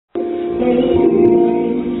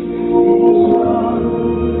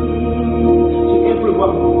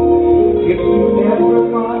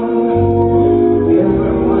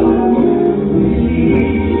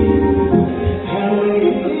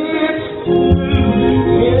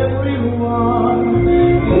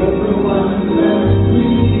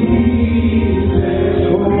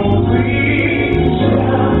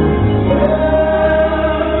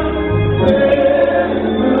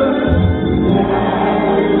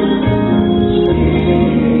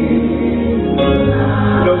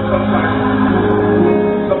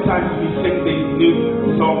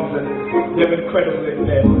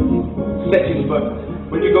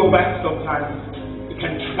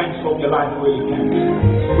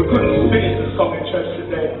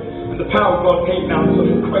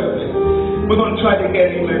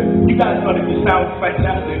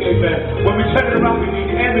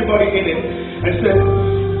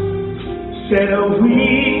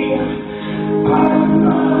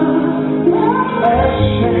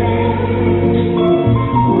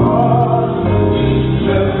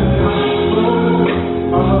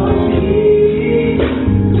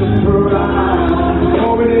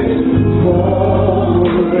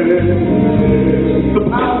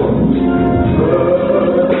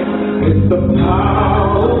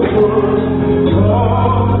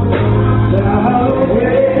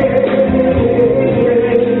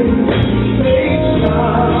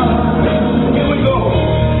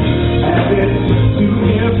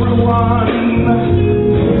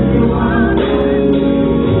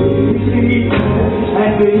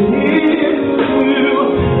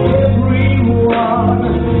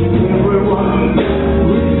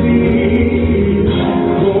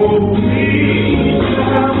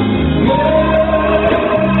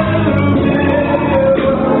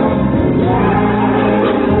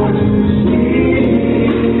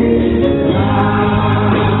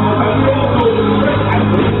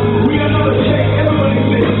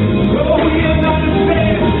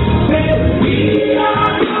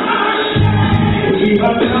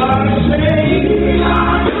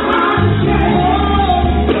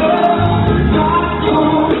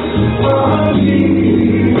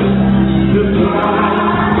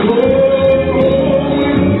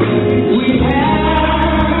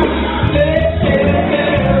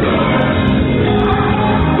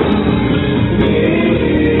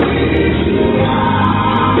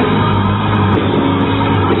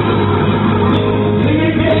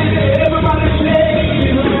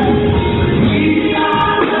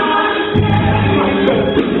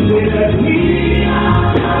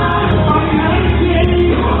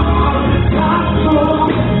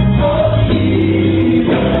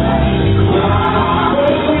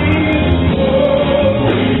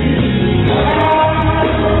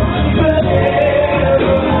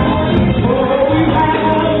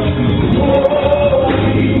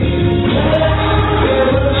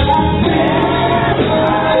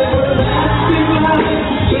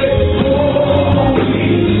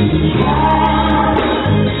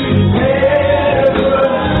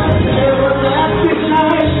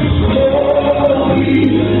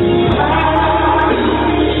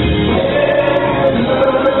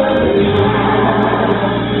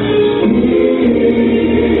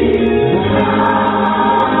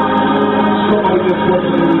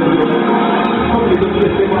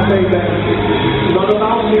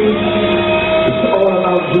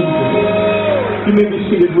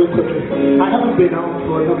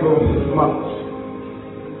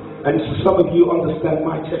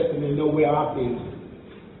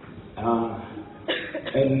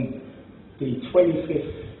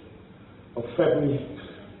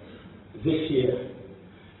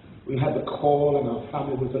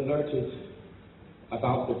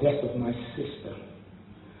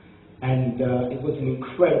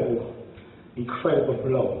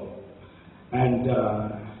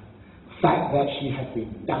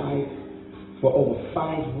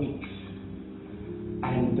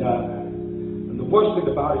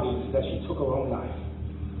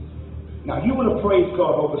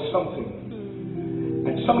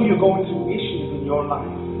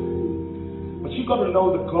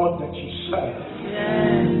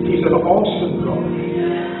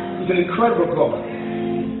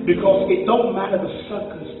Because it don't matter the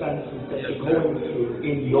circumstances that you're going through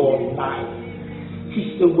in your life,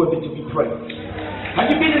 He's still worthy to be praised. Have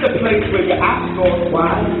you been in a place where you ask God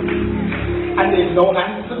why, and there's no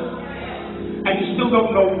answer, and you still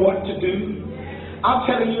don't know what to do? I'm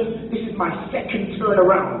telling you, this is my second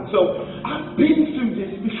turnaround. So I've been through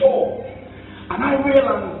this before, and I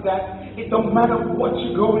realize that it don't matter what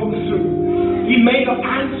you're going through. He may not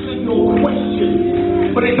answer your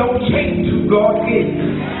questions, but it don't change who God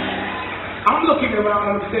is. looking around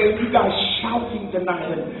and I'm saying, you guys shouting tonight.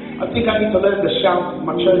 And I think I need to learn to shout.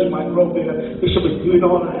 My church might grow bigger. Bishop is doing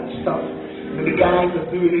all that stuff. And the guys are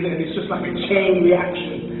doing it, and it's just like a chain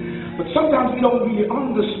reaction. But sometimes we don't really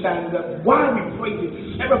understand that while we praise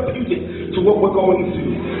it's therapeutic to what we're going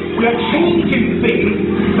through. We are changing things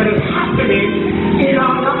that is happening in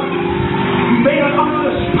our lives. You may not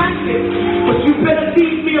understand it, but you better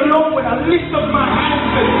leave me alone when I lift up my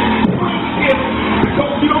hands and praise Him,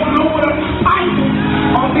 because you don't know what I'm fighting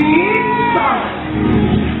on the inside.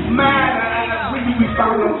 Man, we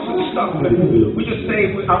found out some stuff. We just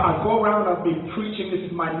say, I go around, I've been preaching, this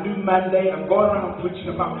is my new mandate. I'm going around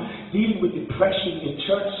preaching about dealing with depression in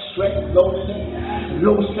church, stress, low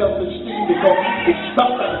self-esteem, because it's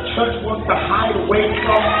stuff that the church wants to hide away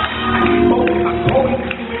from. And folks are going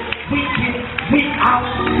through it week in, week out,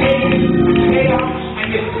 day in, day out, and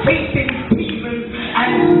you're facing demons,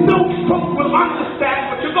 and no folk will understand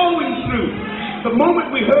what you're going through. The moment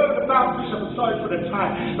we heard about, Bishop, I'm sorry for the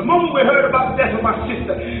time, the moment we heard about the death of my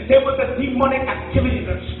sister, there was a demonic activity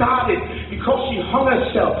that started because she hung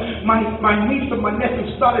herself. My niece and my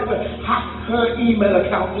nephew started to hack her email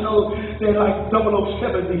account. You know, they're like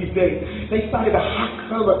 007 these days. They started to hack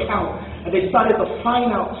her account, and they started to find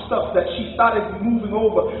out stuff that she started moving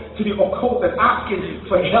over to the occult and asking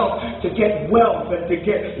for help to get wealth and to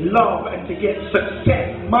get love and to get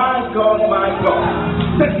success. My God, my God.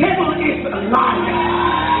 The devil is a liar.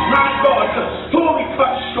 My God, the story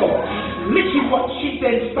cut short. Literally what she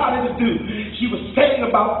then started to do, she was selling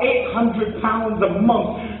about £800 a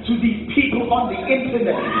month to these people on the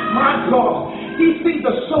internet. My God, these things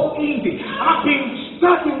are so easy. I've been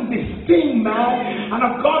studying this thing, man, and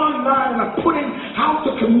I've gone online and I've put in how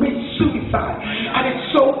to commit suicide, and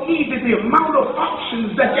it's so easy, the amount of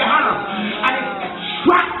options that you have, and it's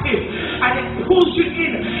attractive, and it pulls you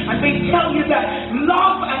in, and they tell you that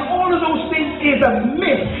love and all of those things is a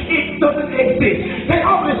myth. It doesn't exist. They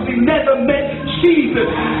obviously never met Jesus,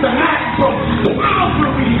 the man from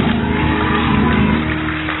Calvary.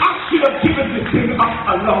 I should have given this thing up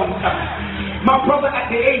a long time. My brother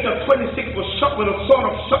at the age of 26 was shot with a sort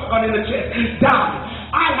of shotgun in the chest. He died.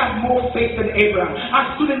 I had more faith than Abraham.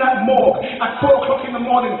 I stood in that morgue at 4 o'clock in the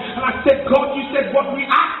morning and I said, God, you said what we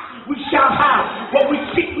ask, we shall have. What we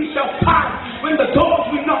seek, we shall find. When the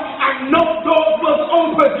doors we knock, and no door was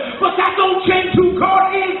open. But that don't change who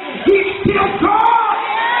God is. He's still God.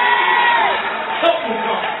 Help me,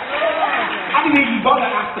 God. I didn't even bother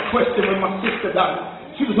to ask the question when my sister died.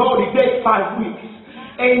 She was already dead 5 weeks.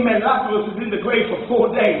 Amen. Lazarus was in the grave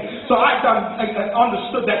for 4 days. So I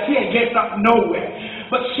understood that she ain't getting up nowhere.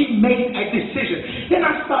 But she made a decision. Then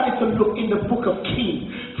I started to look in the book of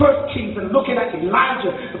Kings, 1 Kings, and looking at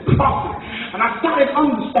Elijah, the prophet. And I started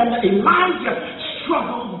understanding that Elijah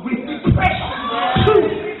struggled with depression too,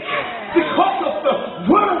 because of the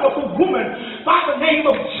word of a woman by the name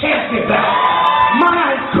of Jezebel.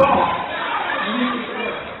 My God.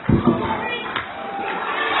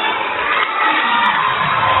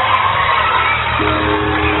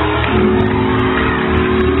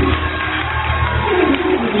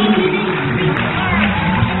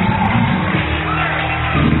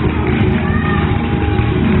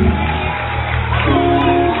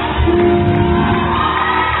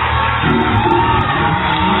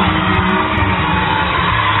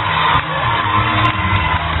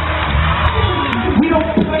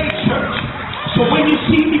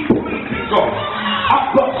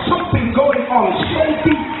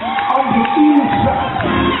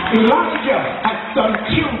 Elijah had done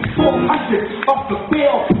killed 400 of the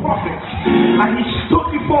Baal prophets, and he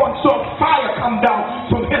stood before and saw fire come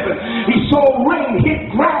down from heaven. He saw rain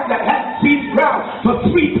hit ground that had been ground for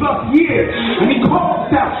 3+ years, and he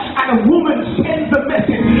calls out, and a woman sends a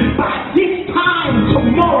message. By this time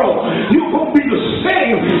tomorrow, you're going to be the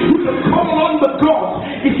same. You can call on the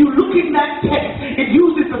God. If you look in that text, it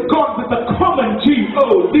uses the God with the common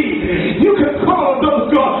G-O-D. You can call on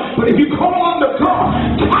those gods, but if you call on the God,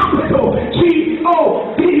 capital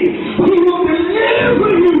G-O-D, He will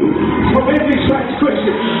deliver you from every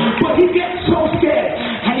transgression. But he gets so scared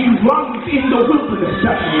and he runs in the wilderness,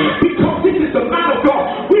 because this is the man of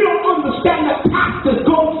God. We don't understand that pastors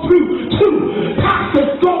go through too.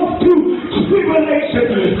 Pastors go through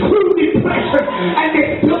tribulation, through depression, and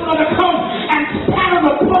they're still going to come and stand on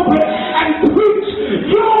the pulpit and preach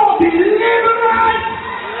your deliverance.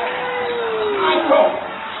 My God.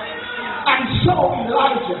 And so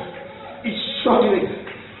Elijah is struggling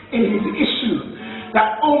in his issue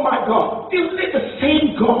that, oh my God, isn't it the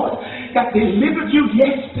same God that delivered you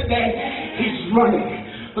yesterday? He's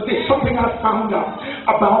running. But there's something I found out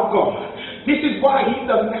about God. This is why He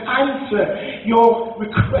doesn't answer your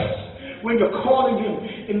request when you're calling him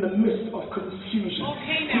in the midst of confusion.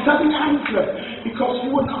 He doesn't answer because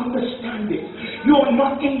you wouldn't understand it. You're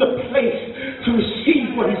not in the place to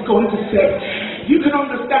receive what he's going to say. You can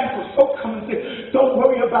understand, for folk come and say, don't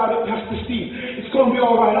worry about it, Pastor Steve. It's going to be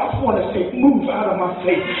all right. I just want to say, move out of my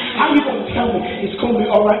face. How you going to tell me it's going to be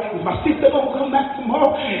all right? Is my sister going to come back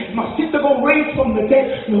tomorrow? Is my sister going to raise from the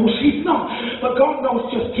dead? No, she's not. But God knows,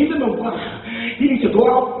 just give him a while. You need to go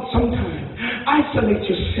out sometime. Isolate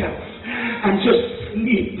yourself and just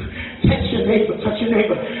sleep. Touch your neighbor.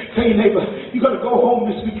 Tell your neighbor, you got to go home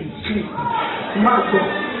this week and sleep. My God.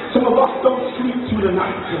 Some of us don't sleep through the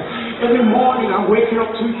night. Every morning I'm waking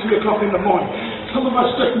up 2, 3 o'clock in the morning. Some of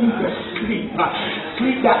us just need to sleep.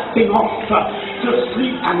 Sleep that thing off. Just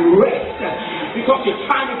sleep and rest. Because you're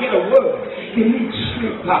trying to get a word. You need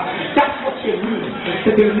sleep. That's what you need. To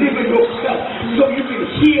deliver yourself so you can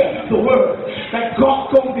hear the word. That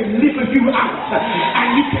God's going to deliver you out. And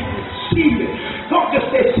you can receive it. God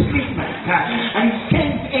just says sleep, man. And he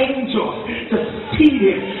sends angels to feed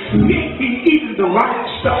him. He ain't been eating the right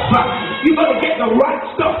stuff. You got to get the right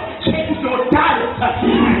stuff. Change your diet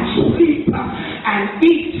and sleep and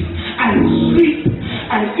eat and sleep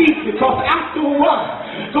and eat. Because after a while,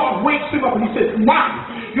 God wakes him up and he says,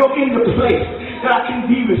 now you're in the place that I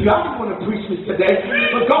can deal with you. I don't want to preach this today,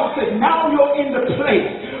 but God says, now you're in the place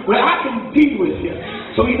where I can deal with you.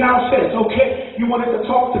 So he now says, okay, you wanted to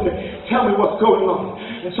talk to me. Tell me what's going on.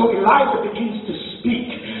 And so Elijah begins to speak.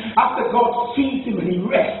 After God feeds him and he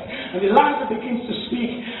rests, and Elijah begins to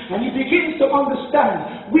speak, and he begins to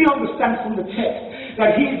understand. We understand from the text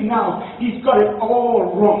that he's got it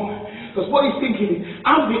all wrong. Because what he's thinking is,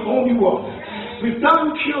 I'm the only one. We've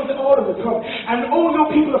done, killed all of the prophet, and all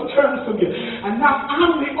your people have turned from you. And now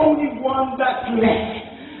I'm the only one that's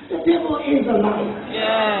left. The devil is a liar.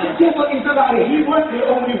 Yeah. The devil is a liar. He wasn't the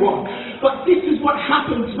only one. But this is what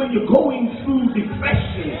happens when you're going through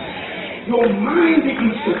depression. Your mind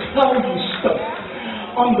begins to tell you stuff.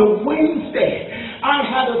 On the Wednesday, I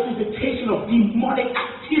had a visitation of demonic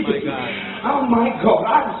activity. Oh my God.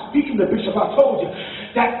 I was speaking to the bishop. I told you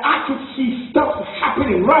that I could see stuff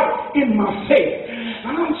happening right in my face.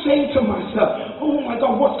 And I'm saying to myself, oh my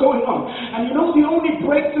God, what's going on? And you know the only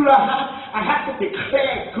breakthrough I had to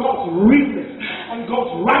declare God's realness and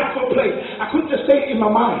God's rightful place. I couldn't just say it in my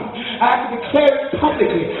mind. I had to declare it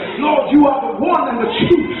publicly. Lord, you are the one and the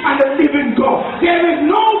true and the living God. There is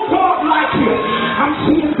no God like you. I'm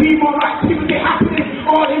seeing demon activity happening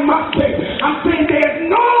all in my face. I'm saying there's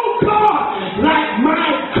no God like my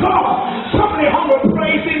God. Somebody hung a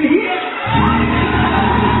praise in here.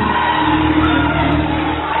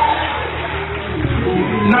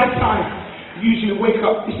 Nighttime, usually wake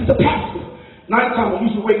up. This is a pastor. Nighttime, I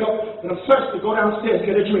usually wake up when I'm thirsty, go downstairs,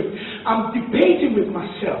 get a drink. I'm debating with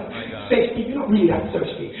myself. Say, Steve, you're not really that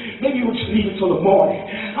thirsty. Maybe we'll just leave it till the morning.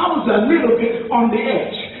 I was a little bit on the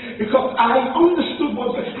edge because I understood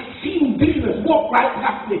what I seen business walk right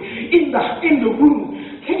past me in the room.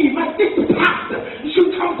 Can you imagine? This is the pastor. You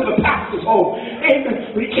should come to the pastor's home.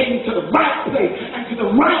 Amen. But he came to the right place and to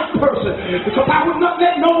the right person. Because I would not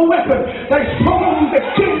let no weapon that is formed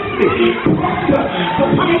against me prosper. The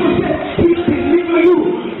Bible says he will deliver you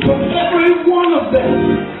from every one of them.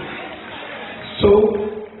 So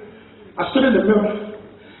I stood in the mirror,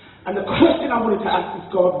 and the question I wanted to ask is,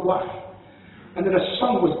 God, why? And then a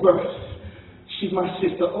song was birthed. She's my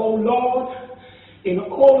sister. Oh Lord, in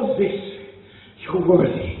all of this, you're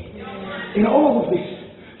worthy. In all of this,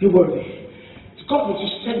 you're worthy. God would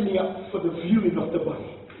just send me up for the viewing of the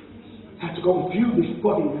body. I had to go and view this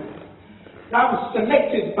body now. I was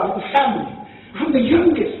selected by the family. I'm the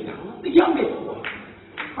youngest now. I'm the youngest one.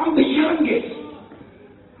 I'm the youngest.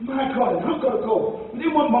 My God, and I've got to go. We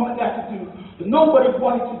didn't want mom and dad to do it, but nobody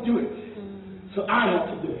wanted to do it. So I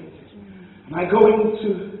had to do it. And I go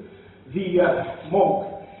into the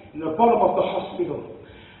morgue in the bottom of the hospital.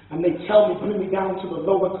 And they tell me, bring me down to the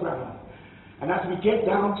lower ground. And as we get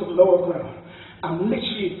down to the lower ground, I'm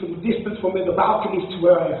literally from distance from where the balcony is to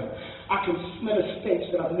where I am. I can smell a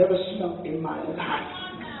stench that I've never smelled in my life.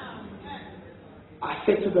 I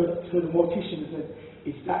said to the mortician, I said,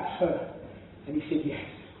 is that her? And he said, yes.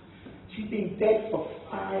 She's been dead for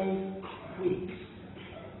 5 weeks.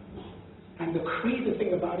 And the crazy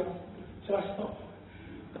thing about it, so I stopped.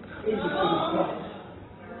 The crazy thing about it.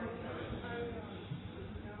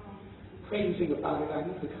 Crazy thing about it, I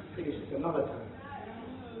need to finish this another time,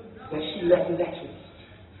 that she left letters.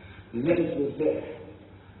 The letters were there.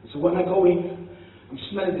 So when I go in, I'm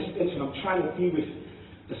smelling the stench and I'm trying to deal with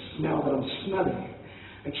the smell that I'm smelling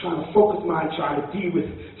and trying to focus my mind, trying to deal with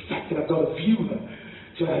the fact that I've got to view her,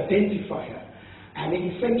 to identify her. And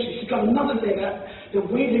then essentially she got another letter They're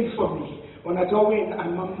waiting for me when I go in,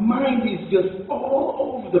 and my mind is just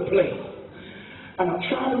all over the place. And I'm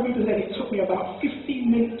trying to read the letter. It took me about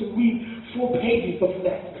 15 minutes to read 4 pages of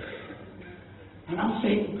letter. And I'm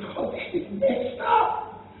saying, God, this is messed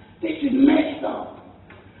up. This is messed up.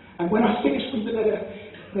 And when I finished with the letter,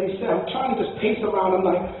 they said, I'm trying to just pace around. I'm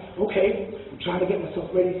like, okay, I'm trying to get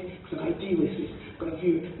myself ready because I'm going to do this. I'm going to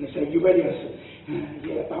view. And they said, you ready? I said,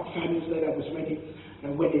 yeah. About 5 minutes later, I was ready.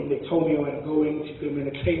 And I went in. They told me I had to go in to give me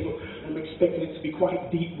a table. I'm expecting it to be quite a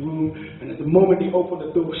deep room. And at the moment they opened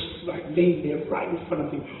the door, she's like laying there right in front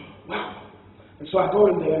of me. Wow. And so I go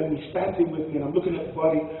in there, and he's standing with me, and I'm looking at the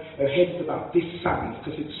body. Her head's about this size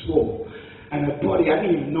because it's swollen. And her body, I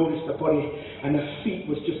didn't even notice the body, and her feet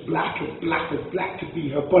was just black as black could be.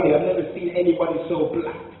 Her body, I've never seen anybody so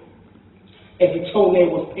black. Every toenail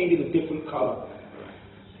was painted a different color.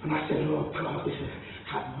 And I said, oh God, this is,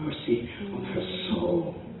 have mercy on her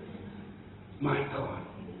soul. My God.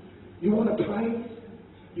 You want to pray?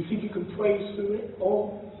 You think you can praise through it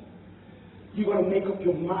all? You're going to make up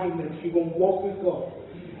your mind that if you're going to walk with God,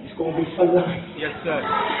 it's going to be for life. Yes, sir.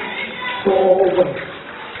 For always.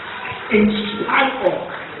 In spite of,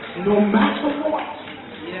 no matter what.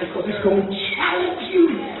 Yes, because sir. it's going to challenge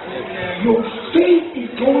you. Yes, Your faith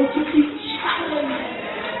is going to be challenged.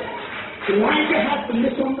 Elijah had the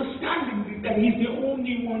misunderstanding that he's the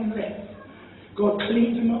only one left. God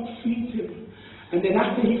cleans him up, feeds him. And then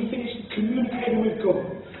after he finished communicating with God,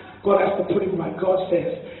 God has to put him right. God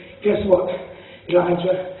says, guess what,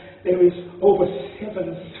 Elijah? There is over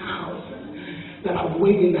 7,000 that are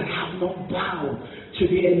waiting that have not bowed to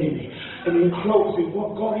the enemy. And in closing,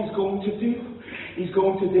 what God is going to do, He's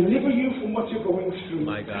going to deliver you from what you're going through.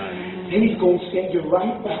 My God. And He's going to send you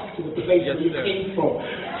right back to the place Yes, where you sir. came from,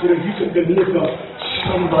 so that you can deliver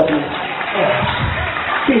somebody else.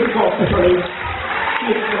 Give God praise.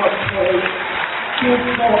 Give God praise. Give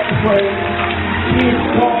God praise. Give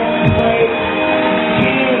God praise.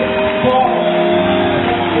 Give God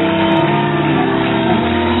praise.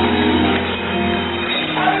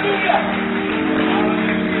 Hallelujah.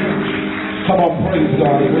 Come on, praise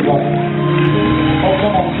God, everybody. Oh,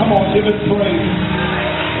 come on, give it praise.